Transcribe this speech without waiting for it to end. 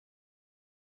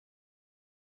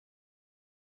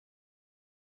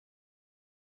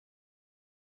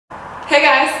Hey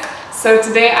guys! So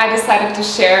today I decided to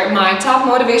share my top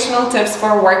motivational tips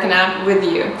for working out with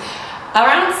you.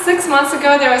 Around 6 months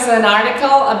ago there was an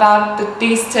article about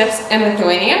these tips in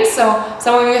Lithuanian, so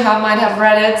some of you might have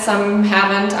read it, some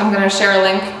haven't. I'm going to share a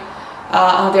link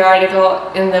of the article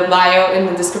in the bio in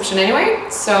the description anyway,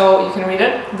 so you can read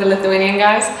it, the Lithuanian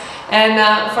guys. And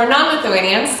for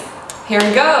non-Lithuanians, here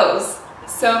it goes.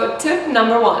 So tip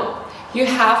number 1, you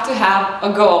have to have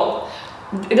a goal.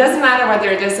 It doesn't matter whether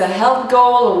it is a health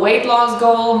goal, a weight loss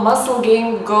goal, muscle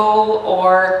gain goal,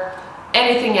 or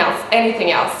anything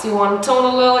else. You want to tone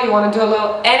a little, you want to do a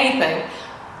little, anything.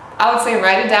 I would say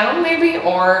write it down maybe,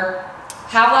 or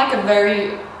have like a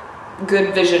very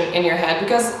good vision in your head,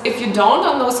 because if you don't,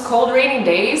 on those cold rainy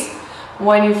days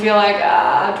when you feel like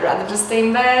I'd rather just stay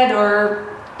in bed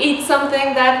or eat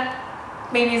something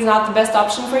that maybe is not the best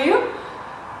option for you,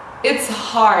 it's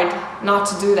hard not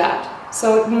to do that.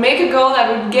 So make a goal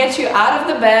that would get you out of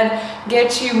the bed,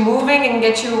 get you moving, and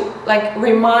get you, like,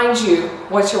 remind you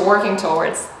what you're working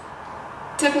towards.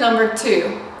 Tip number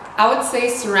 2, I would say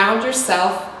surround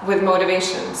yourself with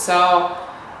motivation. So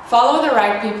follow the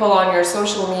right people on your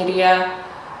social media.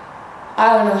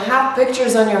 I don't know, have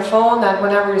pictures on your phone that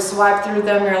whenever you swipe through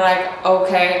them, you're like,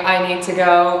 okay, I need to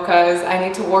go because I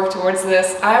need to work towards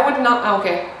this. I would not,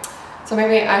 okay, so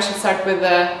maybe I should start with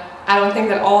I don't think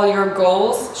that all your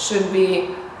goals should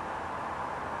be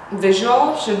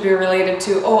visual, should be related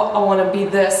to, oh, I want to be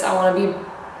this, I want to be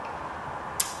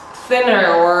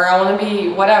thinner, or I want to be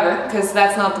whatever, because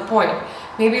that's not the point.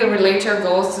 Maybe relate your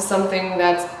goals to something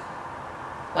that's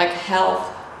like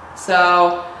health.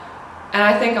 So, and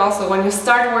I think also when you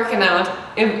start working out,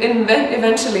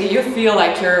 eventually you feel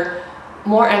like you're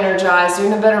more energized, you're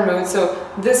in a better mood, so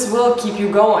this will keep you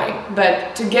going.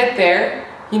 But to get there,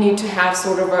 you need to have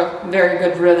sort of a very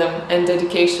good rhythm and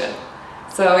dedication.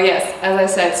 So yes, as I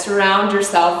said, surround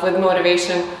yourself with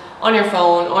motivation on your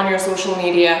phone, on your social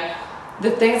media, the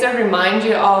things that remind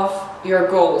you of your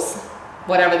goals,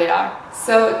 whatever they are.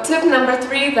 So tip number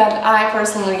 3 that I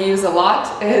personally use a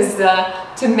lot is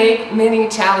to make mini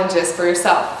challenges for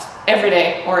yourself every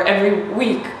day or every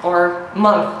week or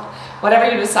month, whatever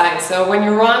you decide. So when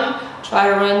you run, try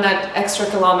to run that extra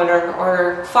kilometer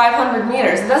or 500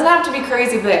 meters. It doesn't have to be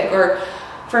crazy big. Or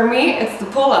for me, it's the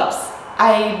pull-ups.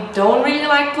 I don't really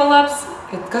like pull-ups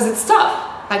because it's tough.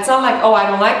 It's not like, oh, I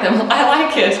don't like them. I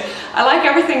like it. I like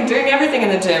everything, doing everything in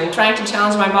the gym, trying to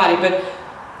challenge my body. But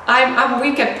I'm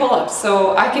weak at pull-ups.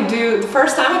 So I could do, the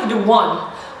first time I could do one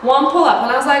pull-up.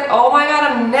 And I was like, oh my God,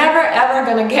 I'm never ever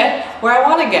gonna get where I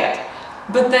want to get.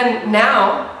 But then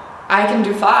now, I can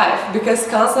do 5 because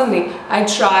constantly I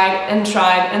tried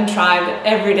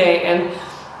every day and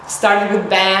started with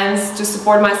bands to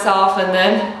support myself, and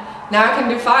then now I can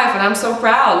do 5 and I'm so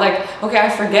proud. Like, okay, I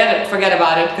forget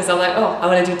about it because I'm like, oh, I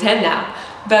want to do 10 now.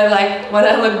 But like when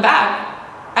I look back,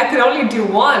 I could only do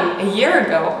 1 a year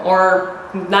ago or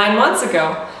 9 months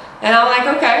ago. And I'm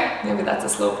like, okay, maybe that's a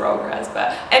slow progress,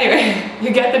 but anyway,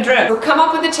 you get the drift. So come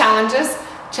up with the challenges.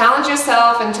 Challenge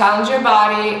yourself and challenge your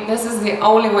body. This is the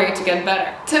only way to get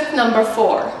better. Tip number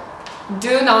 4,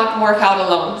 do not work out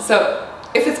alone. So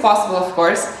if it's possible, of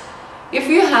course, if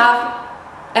you have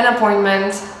an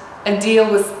appointment, a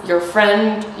deal with your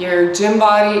friend, your gym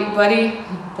buddy,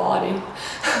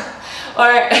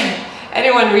 or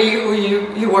anyone really who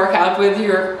you work out with,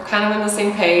 you're kind of on the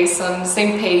same pace, on the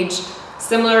same page,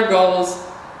 similar goals,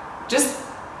 just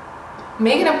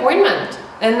make an appointment,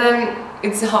 and then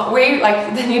it's way,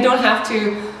 like, then you don't have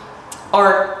to,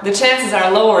 or the chances are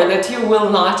lower that you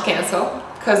will not cancel,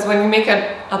 because when you make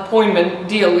an appointment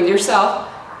deal with yourself,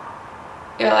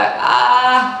 you're like,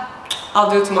 I'll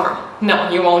do it tomorrow.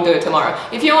 No, you won't do it tomorrow.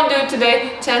 If you won't do it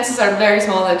today, chances are very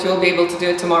small that you'll be able to do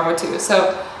it tomorrow too.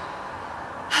 So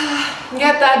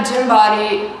get that gym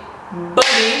buddy,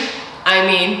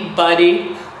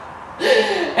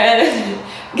 and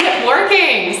get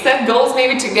working, set goals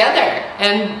maybe together,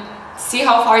 and see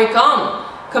how far you come.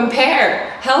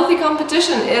 Compare. Healthy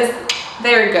competition is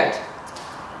very good.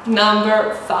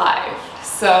 Number 5.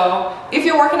 So if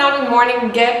you're working out in the morning,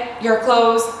 get your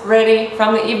clothes ready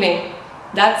from the evening.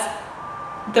 That's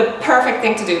the perfect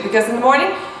thing to do, because in the morning,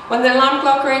 when the alarm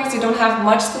clock rings, you don't have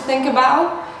much to think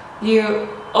about. You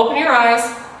open your eyes,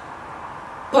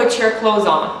 put your clothes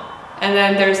on, and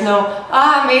then there's no,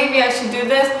 maybe I should do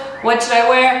this. What should I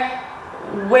wear?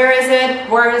 Where is it?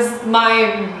 Where is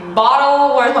my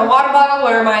bottle? Where's my water bottle?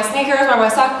 Where are my sneakers? Where are my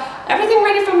socks? Everything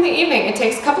ready from the evening. It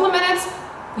takes a couple of minutes.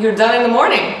 You're done in the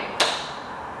morning.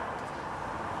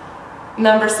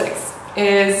 Number 6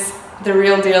 is the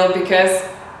real deal, because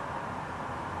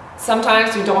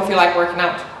sometimes you don't feel like working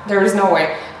out. There is no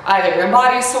way. either your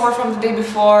body's sore from the day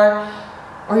before,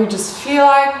 or you just feel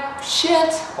like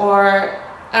shit, or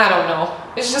I don't know,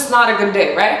 it's just not a good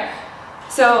day, right?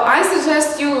 So I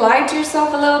suggest you lie to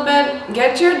yourself a little bit,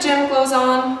 get your gym clothes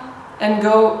on, and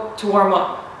go to warm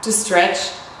up, to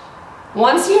stretch.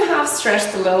 Once you have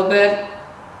stretched a little bit,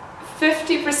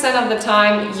 50% of the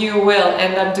time you will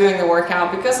end up doing the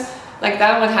workout, because like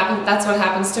that's what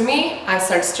happens to me. I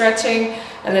start stretching,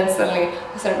 and then suddenly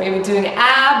I start maybe doing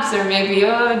abs, or maybe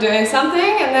doing something,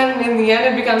 and then in the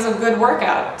end it becomes a good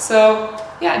workout. So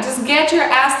yeah, just get your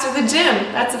ass to the gym.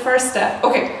 That's the first step.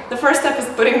 Okay, the first step is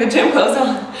putting the gym clothes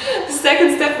on. The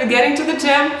second step is getting to the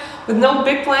gym with no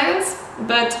big plans,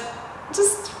 but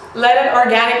just let it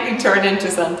organically turn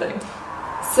into something.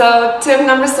 So tip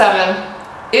number 7,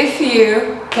 if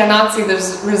you cannot see the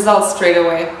results straight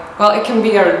away, well, it can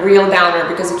be a real downer,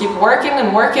 because you keep working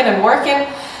and working and working,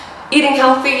 eating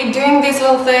healthy, doing these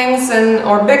little things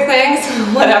or big things,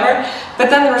 whatever, but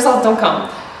then the results don't come.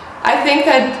 I think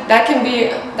that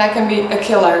can be a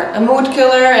killer, a mood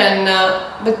killer, and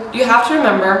but you have to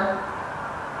remember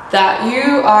that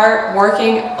you are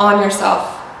working on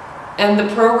yourself, and the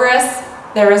progress,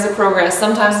 there is a progress.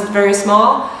 Sometimes it's very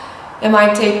small. It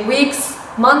might take weeks,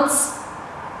 months,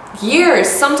 years,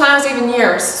 sometimes even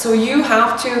years. So you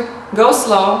have to go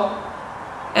slow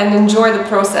and enjoy the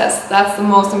process. That's the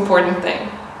most important thing.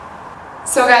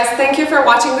 So guys, thank you for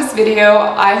watching this video.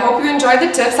 I hope you enjoyed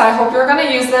the tips. I hope you're gonna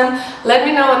use them. Let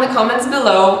me know in the comments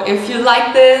below if you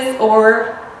like this,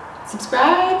 or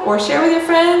subscribe or share with your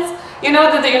friends. You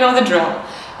know the drill.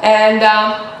 And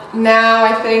now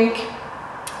I think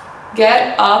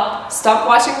get up, stop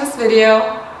watching this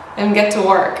video, and get to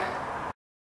work.